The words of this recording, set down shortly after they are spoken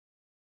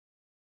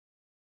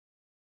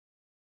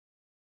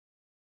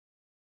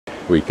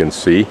we can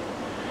see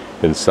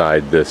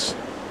inside this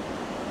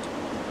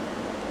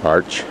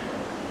arch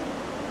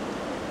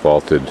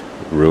vaulted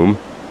room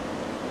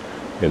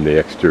in the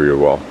exterior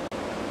wall.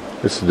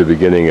 This is the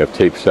beginning of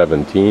tape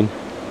 17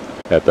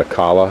 at the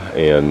Kala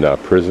and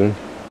Prizren.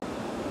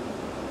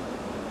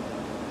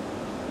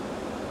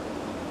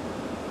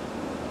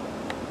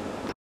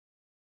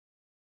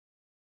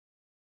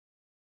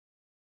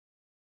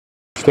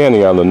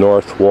 Standing on the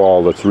north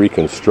wall that's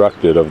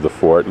reconstructed of the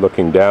fort,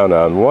 looking down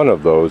on one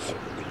of those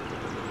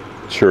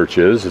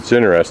churches. It's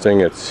interesting,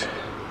 it's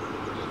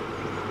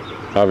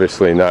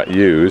obviously not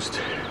used,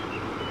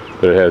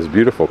 but it has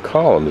beautiful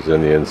columns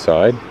in the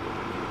inside.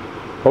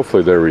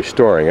 Hopefully they're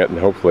restoring it, and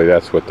hopefully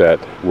that's what that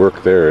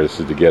work there is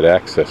to get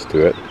access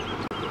to it.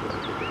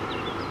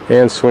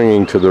 And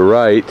swinging to the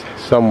right,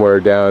 somewhere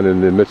down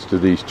in the midst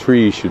of these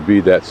trees, should be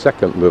that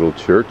second little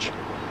church.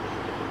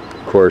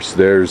 Of course,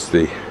 there's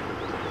the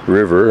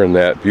river and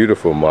that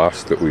beautiful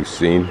mosque that we've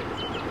seen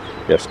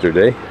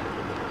yesterday.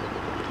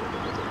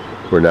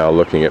 We're now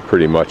looking at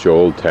pretty much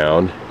Old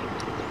Town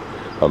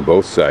on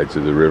both sides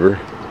of the river.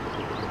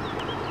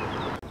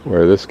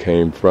 Where this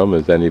came from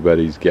is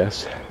anybody's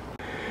guess.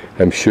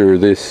 I'm sure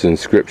this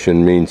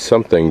inscription means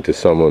something to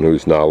someone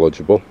who's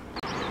knowledgeable.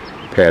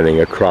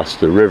 Panning across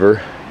the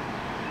river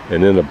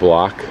and in a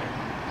block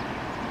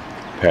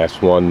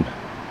past one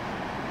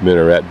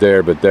minaret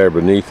there, but there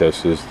beneath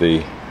us is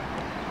the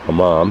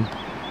hammam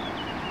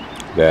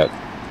that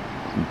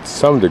to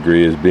some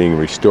degree is being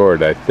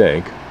restored, I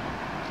think.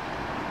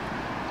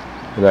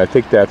 And I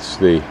think that's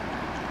the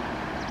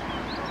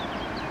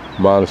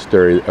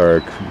monastery,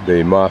 or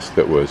the mosque,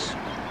 that was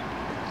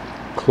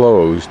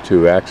closed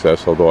to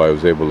access, although I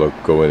was able to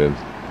go in and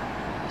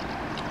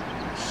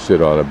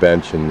sit on a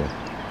bench. And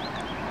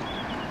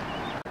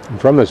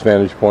from this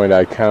vantage point,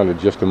 I counted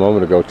just a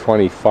moment ago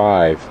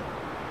 25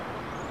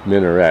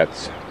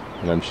 minarets,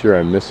 and I'm sure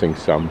I'm missing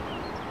some,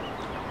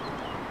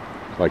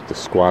 like the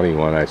squatty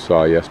one I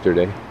saw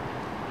yesterday.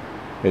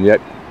 And yet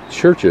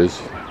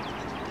churches,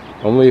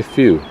 only a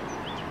few.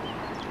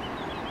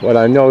 What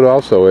I note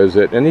also is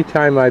that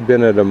anytime I've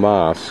been at a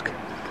mosque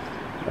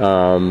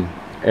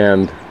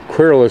and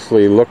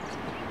querulously looked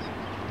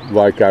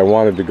like I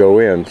wanted to go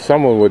in,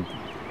 someone would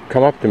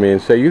come up to me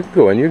and say, "You can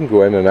go in, you can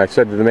go in." And I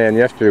said to the man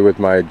yesterday with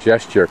my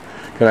gesture,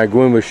 "Can I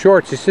go in with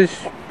shorts?" He says,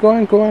 "Go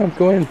on, go on,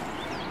 go in."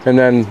 And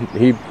then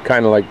he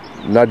kind of like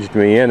nudged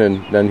me in,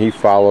 and then he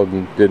followed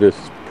and did his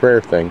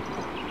prayer thing.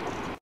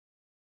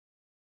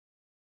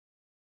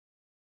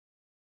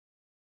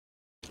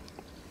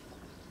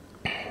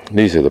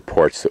 These are the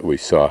ports that we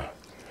saw,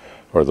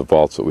 or the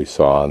vaults that we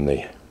saw on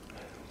the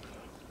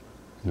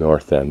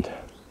north end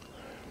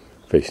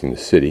facing the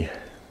city.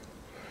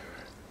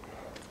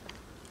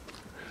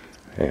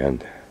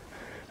 And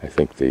I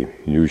think the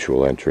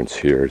usual entrance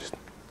here is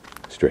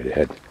straight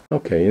ahead.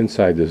 Okay,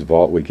 inside this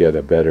vault we get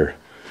a better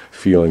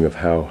feeling of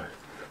how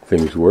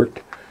things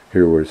worked.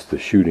 Here was the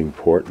shooting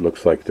port.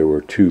 Looks like there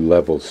were 2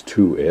 levels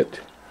to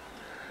it,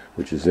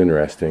 which is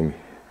interesting.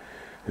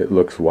 It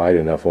looks wide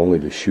enough only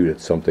to shoot at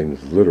something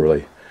that's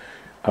literally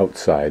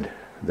outside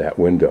that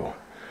window,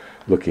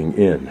 looking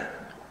in,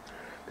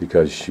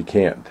 because you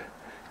can't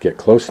get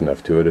close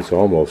enough to it. It's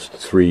almost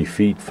 3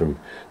 feet from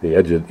the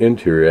edge of the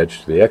interior edge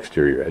to the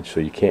exterior edge,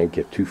 so you can't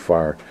get too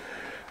far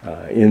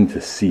in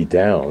to see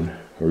down,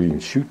 or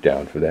even shoot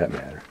down for that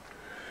matter.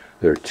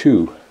 There are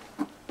 2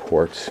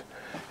 ports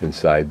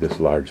inside this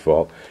large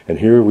vault, and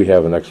here we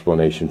have an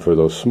explanation for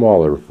those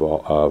smaller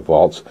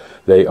vaults.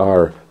 They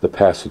are the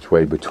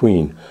passageway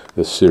between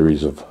this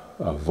series of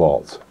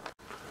vaults.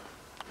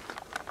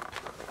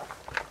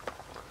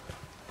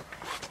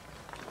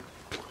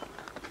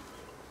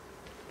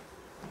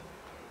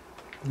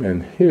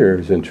 And here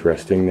is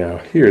interesting. Now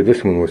here,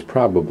 this one was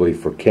probably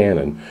for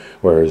cannon,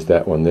 whereas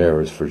that one there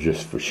was for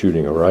just for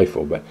shooting a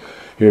rifle. But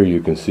here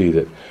you can see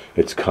that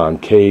it's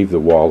concave, the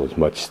wall is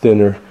much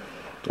thinner,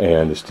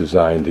 and it's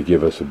designed to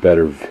give us a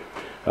better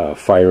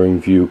firing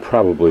view,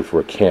 probably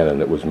for a cannon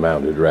that was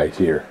mounted right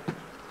here.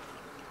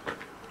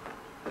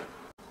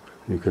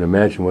 You can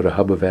imagine what a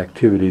hub of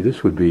activity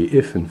this would be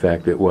if in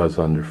fact it was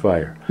under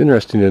fire.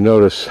 Interesting to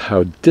notice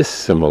how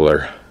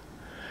dissimilar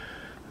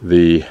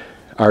the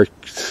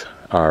arcs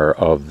are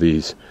of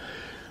these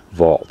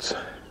vaults.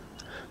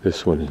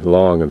 This one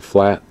long and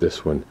flat,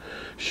 this one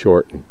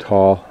short and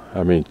tall,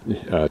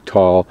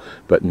 tall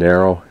but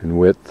narrow in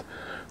width.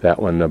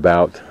 That one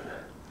about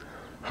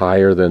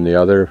higher than the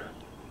other,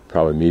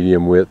 probably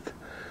medium width.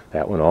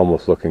 That one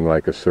almost looking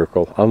like a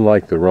circle,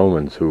 unlike the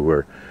Romans, who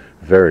were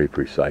very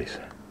precise.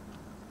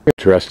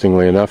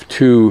 Interestingly enough,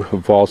 2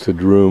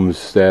 vaulted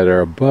rooms that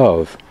are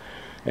above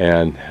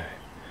an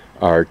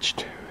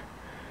arched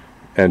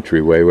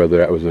entryway. Whether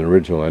that was an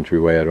original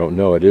entryway, I don't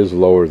know. It is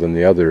lower than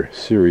the other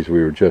series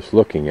we were just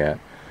looking at.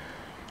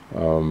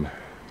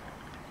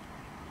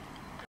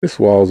 This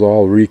wall is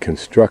all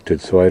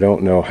reconstructed, so I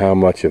don't know how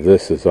much of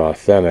this is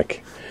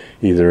authentic,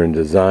 either in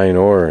design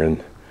or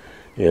in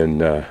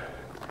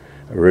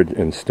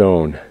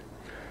stone.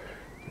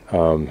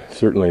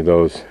 Certainly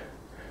those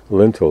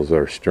lintels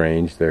are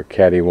strange. They're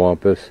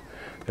cattywampus.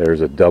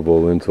 There's a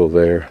double lintel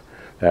there.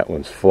 That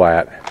one's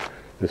flat.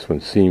 This one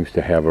seems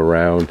to have a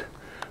round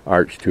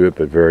arch to it,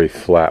 but very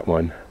flat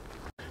one.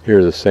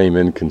 Here's the same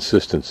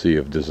inconsistency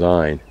of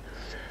design,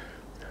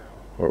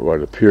 or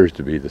what appears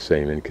to be the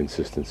same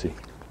inconsistency.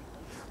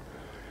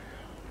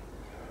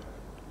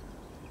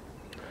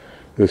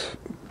 This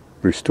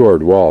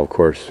restored wall, of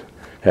course,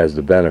 has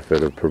the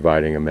benefit of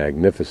providing a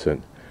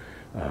magnificent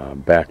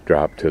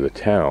backdrop to the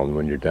town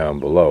when you're down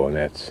below, and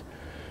that's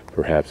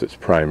perhaps its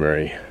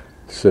primary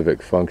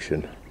civic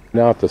function.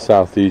 Now at the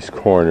southeast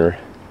corner,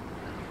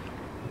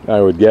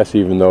 I would guess,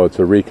 even though it's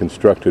a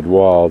reconstructed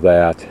wall,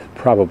 that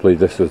probably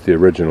this is the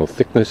original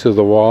thickness of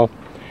the wall,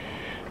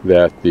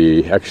 that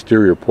the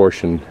exterior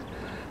portion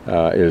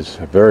is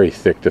a very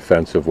thick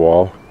defensive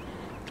wall,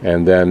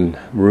 and then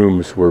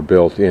rooms were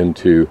built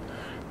into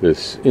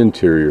this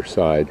interior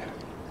side.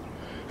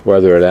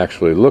 Whether it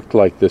actually looked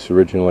like this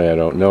originally, I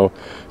don't know.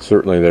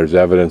 Certainly there's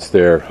evidence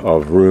there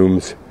of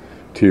rooms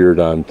tiered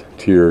on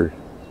tier.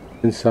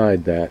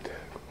 Inside that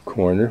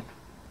corner,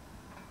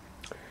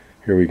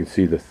 here we can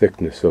see the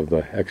thickness of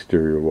the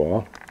exterior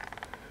wall,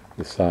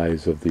 the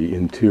size of the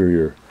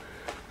interior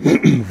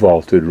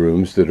vaulted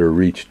rooms that are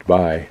reached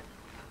by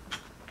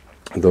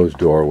those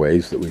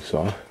doorways that we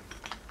saw.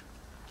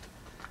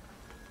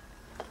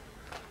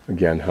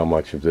 Again, how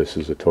much of this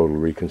is a total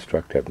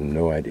reconstruct, I have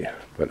no idea.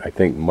 But I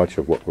think much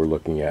of what we're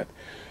looking at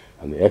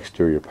on the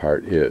exterior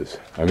part is,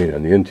 on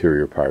the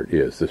interior part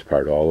is, this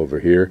part all over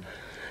here.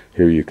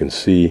 Here you can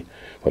see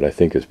what I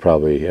think is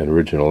probably an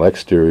original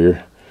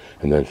exterior,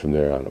 and then from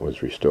there on it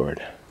was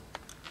restored.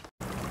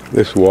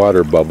 This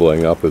water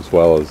bubbling up, as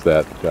well as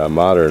that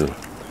modern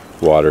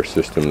water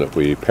system that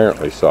we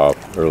apparently saw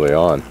early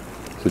on,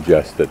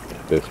 suggests that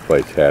this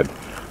place had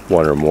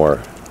one or more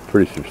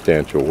pretty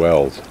substantial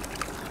wells,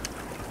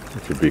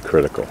 which would be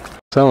critical.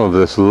 Some of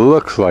this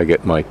looks like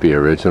it might be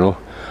original,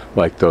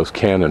 like those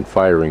cannon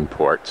firing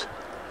ports.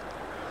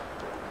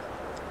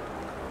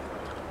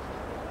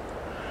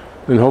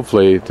 And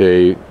hopefully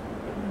they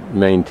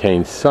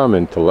maintain some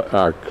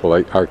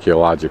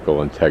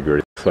archaeological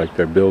integrity. Looks like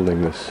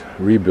they're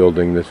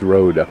rebuilding this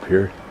road up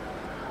here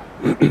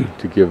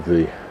to give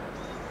the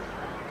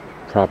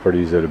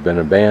properties that have been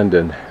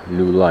abandoned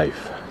new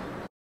life.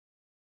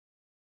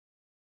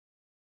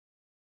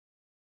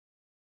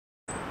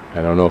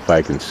 I don't know if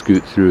I can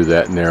scoot through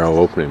that narrow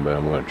opening, but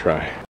I'm going to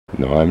try.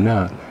 No, I'm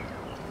not.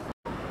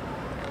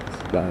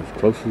 It's about as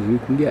close as you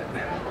can get.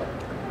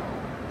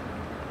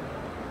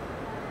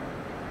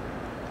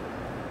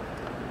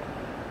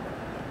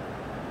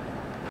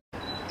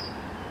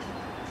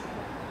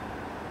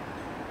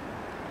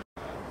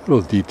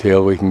 Little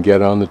detail we can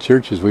get on the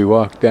church as we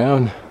walk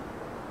down.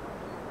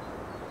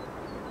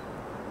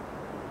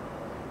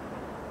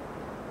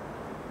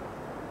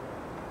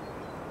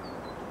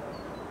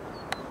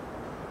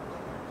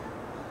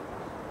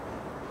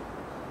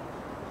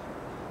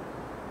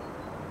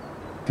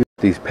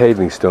 These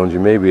paving stones, you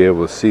may be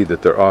able to see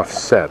that they're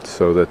offset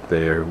so that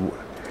they're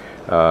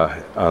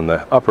on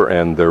the upper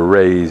end, they're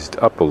raised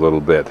up a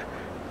little bit,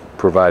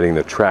 providing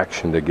the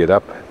traction to get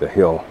up the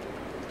hill.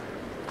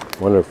 I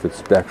wonder if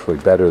it's actually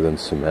better than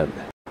cement.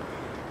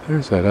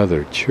 There's that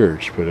other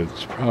church, but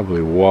it's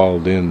probably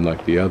walled in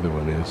like the other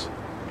one is.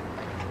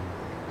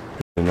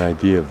 An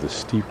idea of the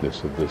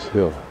steepness of this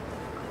hill.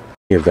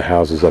 Many of the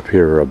houses up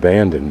here are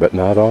abandoned, but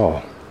not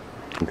all.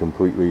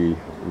 Completely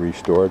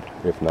restored,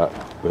 if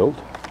not built.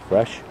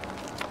 Fresh.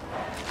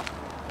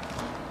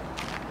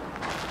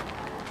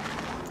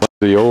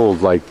 The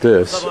old like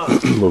this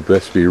will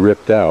best be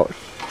ripped out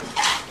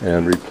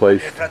and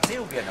replaced,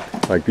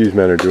 like these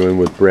men are doing,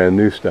 with brand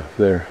new stuff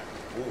there.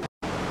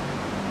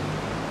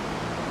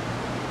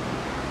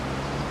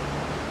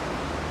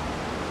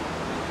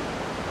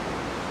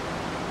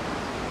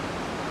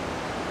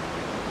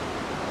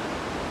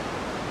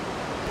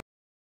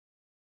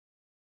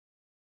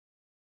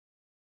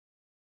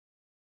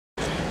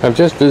 I've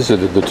just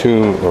visited the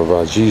tomb of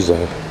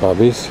Agjiza,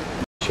 Babis.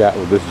 Chat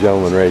with this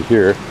gentleman right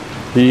here.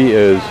 He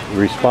is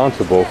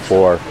responsible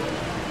for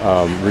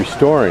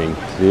restoring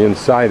the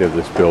inside of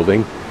this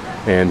building,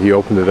 and he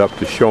opened it up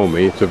to show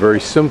me. It's a very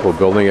simple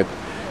building.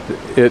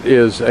 It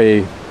is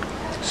a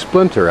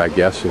splinter, I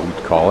guess you'd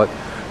call it,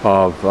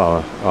 of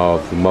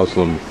the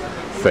Muslim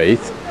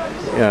faith,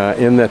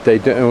 in that they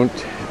don't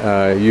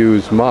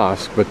use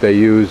mosque, but they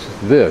use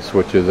this,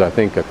 which is, I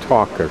think, a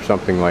talk or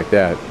something like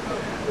that.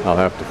 I'll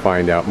have to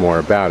find out more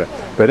about it.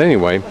 But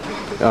anyway,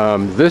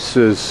 this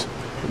is,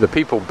 the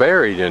people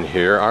buried in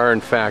here are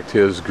in fact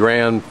his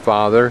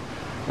grandfather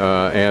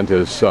and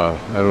his, I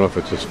don't know if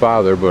it's his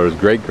father, but his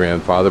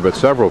great-grandfather, but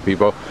several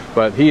people.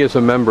 But he is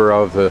a member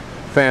of the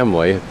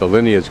family, the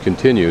lineage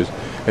continues,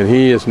 and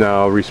he is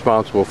now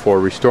responsible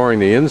for restoring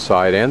the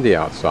inside and the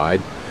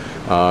outside,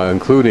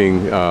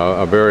 including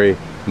a very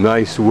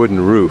nice wooden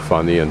roof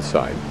on the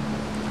inside.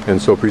 And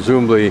so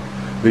presumably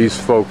these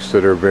folks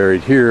that are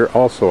buried here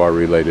also are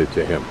related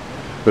to him.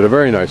 But a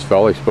very nice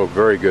fellow. He spoke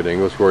very good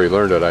English. Where he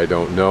learned it, I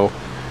don't know.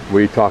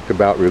 We talked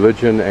about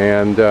religion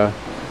and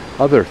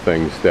other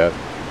things that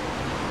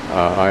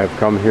I have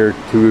come here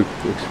to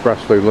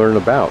expressly learn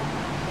about,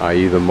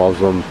 i.e. the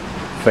Muslim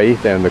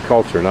faith and the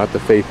culture, not the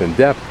faith in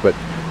depth, but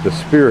the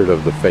spirit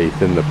of the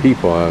faith in the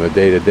people on a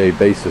day-to-day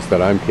basis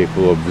that I'm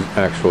capable of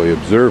actually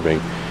observing,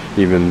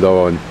 even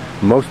though in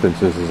most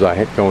instances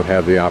I don't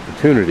have the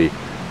opportunity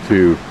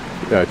to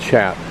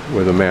chat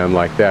with a man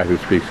like that who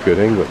speaks good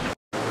English.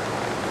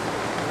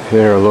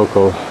 Here, a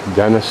local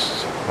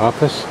dentist's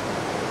office,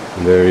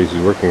 and there he's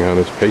working on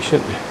his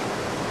patient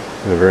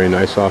in a very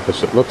nice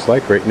office it looks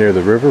like, right near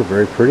the river,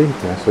 very pretty,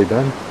 nicely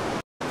done.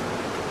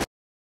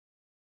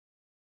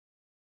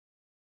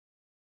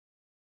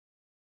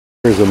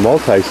 Here's a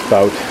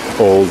multi-spout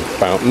old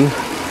fountain,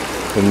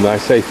 and I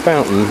say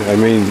fountain, I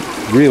mean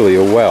really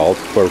a well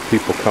where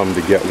people come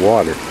to get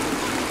water.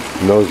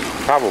 And those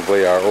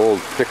probably are old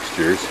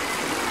fixtures,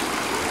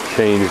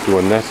 changed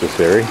when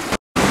necessary.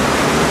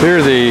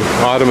 Here's the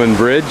Ottoman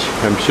bridge,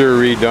 I'm sure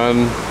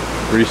redone,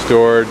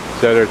 restored,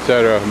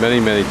 etc.,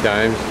 many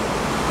times.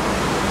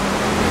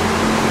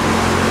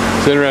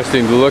 It's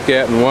interesting to look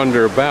at and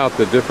wonder about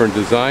the different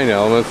design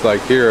elements,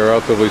 like here a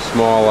relatively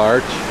small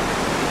arch,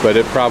 but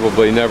it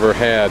probably never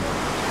had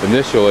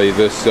initially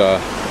this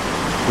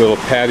little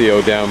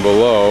patio down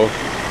below.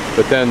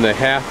 But then the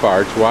half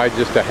arch, why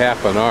just a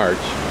half an arch?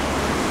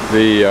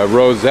 The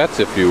rosettes,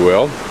 if you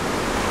will,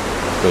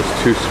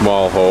 those two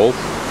small holes.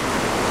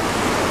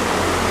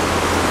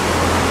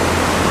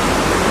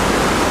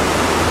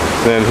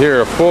 Then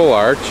here a full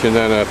arch, and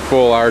then a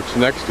full arch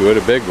next to it,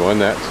 a big one,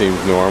 that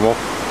seems normal.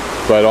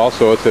 But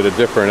also it's at a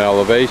different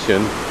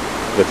elevation,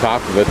 the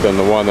top of it, than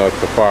the one at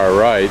the far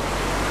right.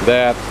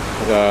 That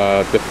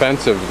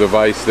defensive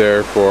device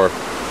there for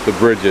the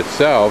bridge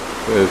itself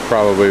is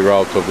probably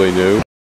relatively new.